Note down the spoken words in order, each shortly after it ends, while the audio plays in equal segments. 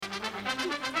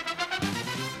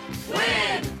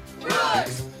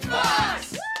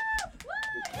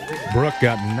Brooke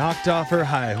got knocked off her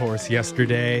high horse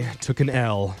yesterday, took an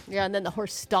L. Yeah, and then the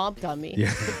horse stomped on me.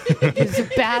 Yeah. It was a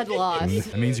bad loss.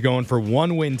 That means you're going for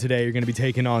one win today. You're going to be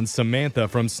taking on Samantha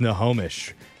from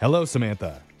Snohomish. Hello,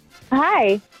 Samantha.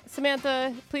 Hi.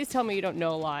 Samantha, please tell me you don't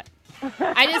know a lot.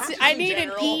 I need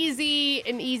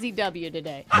an easy W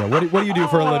today. Yeah, what do you do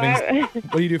for a living?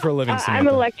 What do you do for a living, Samantha? I'm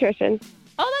an electrician.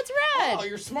 Oh, that's Oh, red.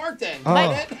 you're smart then.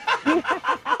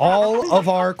 Oh. All of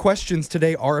our questions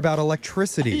today are about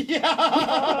electricity. Hey,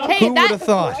 Who would have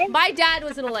thought? My dad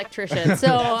was an electrician,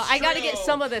 so I got to get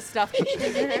some of this stuff.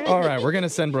 All right, we're going to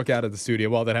send Brooke out of the studio.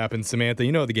 While that happens, Samantha,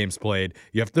 you know the game's played.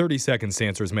 You have 30 seconds to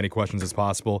answer as many questions as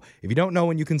possible. If you don't know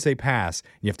when, you can say pass.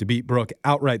 You have to beat Brooke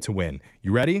outright to win.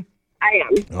 You ready? I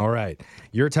am. All right.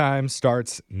 Your time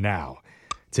starts now.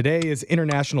 Today is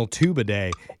International Tuba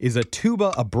Day. Is a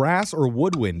tuba a brass or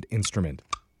woodwind instrument?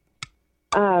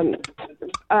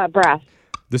 Brass.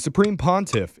 The Supreme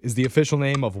Pontiff is the official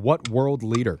name of what world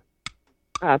leader?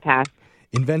 Pass.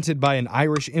 Invented by an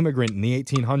Irish immigrant in the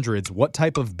 1800s, what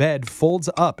type of bed folds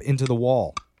up into the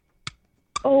wall?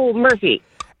 Oh, Murphy.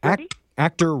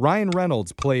 Actor Ryan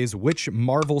Reynolds plays which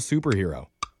Marvel superhero?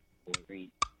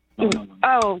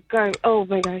 Oh, God. Oh,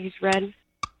 my God. He's red.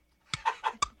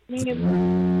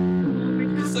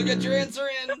 You still get your answer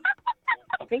in.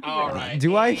 Thank you. All right.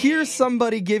 Do I hear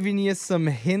somebody giving you some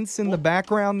hints in the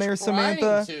background there,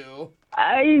 Samantha? Trying to.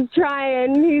 He's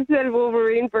trying. He said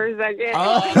Wolverine for a second.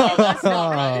 Oh, no, that's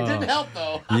not right. It didn't help,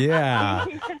 though. Yeah.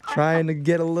 Trying to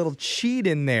get a little cheat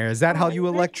in there. Is that how you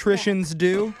electricians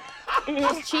do?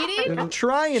 Just cheating?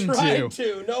 Trying Trying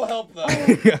to. to. No help, though.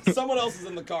 Someone else is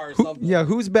in the car or something. Yeah,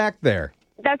 who's back there?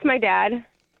 That's my dad.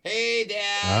 Hey,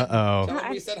 Dad. Uh-oh. Tell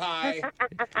him we said hi.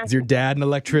 Is your dad an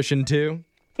electrician too?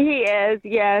 He is,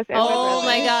 yes. And Oh,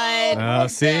 my God. Oh,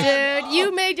 see? Dude,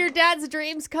 you made your dad's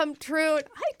dreams come true.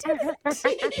 I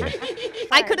didn't.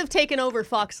 I could have taken over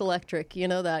Fox Electric. You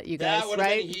know that, you guys, That would've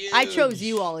right? been I huge. chose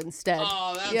you all instead.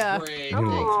 Oh, that's Yeah. great.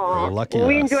 Aw. Lucky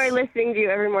we us. enjoy listening to you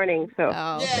every morning, so.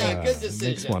 Oh. Yeah, good Makes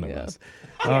decision. one of us.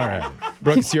 All right.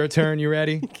 Brooks, your turn. You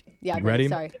ready? Yeah, You ready?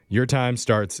 Sorry. Your time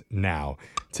starts now.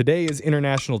 Today is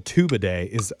International Tuba Day.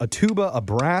 Is a tuba a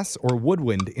brass or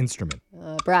woodwind instrument?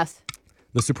 Brass.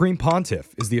 The Supreme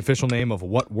Pontiff is the official name of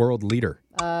what world leader?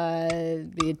 The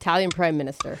Italian Prime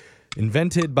Minister.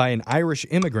 Invented by an Irish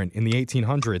immigrant in the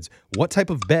 1800s, what type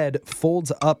of bed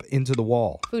folds up into the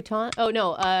wall? Futon? Oh,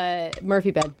 no.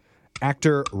 Murphy bed.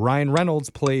 Actor Ryan Reynolds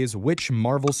plays which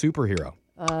Marvel superhero?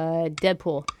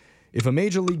 Deadpool. If a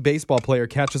Major League Baseball player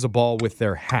catches a ball with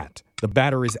their hat, the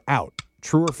batter is out.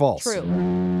 True or false? True.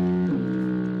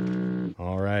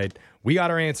 All right. We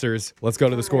got our answers. Let's go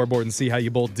to the scoreboard and see how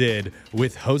you both did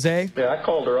with Jose. Yeah, I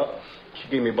called her up. She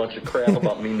gave me a bunch of crap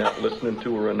about me not listening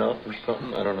to her enough or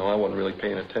something. I don't know. I wasn't really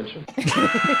paying attention.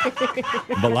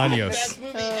 Bolaños. Best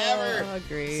movie ever.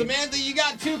 Agreed. Samantha, you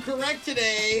got 2 correct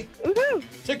today. Woohoo.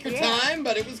 Took your time,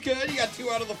 but it was good. You got 2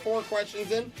 out of the 4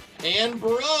 questions in. And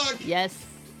Brooke, Yes.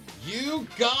 you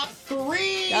got 3.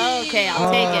 Okay,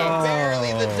 I'll take it.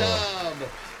 Barely the dub.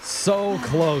 So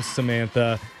close,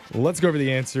 Samantha. Let's go over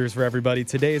the answers for everybody.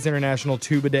 Today is International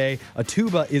Tuba Day. A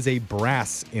tuba is a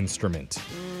brass instrument.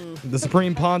 The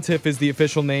Supreme Pontiff is the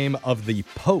official name of the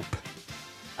Pope.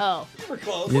 Oh. We're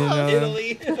close. You know-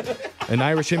 Italy. An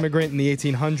Irish immigrant in the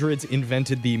 1800s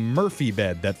invented the Murphy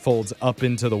bed that folds up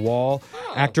into the wall.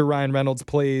 Actor Ryan Reynolds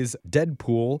plays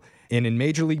Deadpool. And in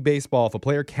Major League Baseball, if a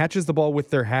player catches the ball with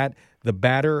their hat, the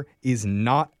batter is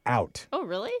not out. Oh,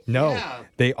 really? No, Yeah.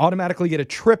 they automatically get a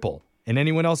triple, and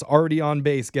anyone else already on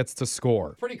base gets to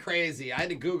score. Pretty crazy. I had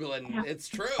to Google it, and it's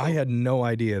true. I had no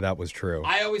idea that was true.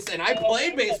 I always said, I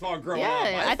played baseball growing up.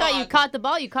 Yeah, I thought you caught the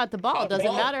ball. You caught the ball. Caught the Doesn't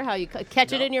ball. matter how you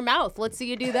catch it in your mouth. Let's see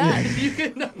you do that. You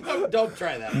can, no, don't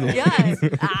try that. Yes.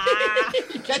 Ah.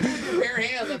 You catch it with your bare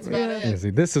hands. That's about You it. see,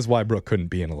 this is why Brooke couldn't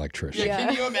be an electrician. Yeah, Yeah.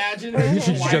 can you imagine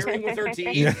just- wiring with her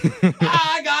teeth?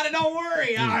 I got it. Don't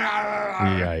worry.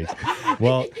 Yikes.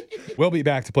 Well, we'll be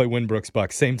back to play Win Brooks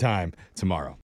Bucks same time tomorrow.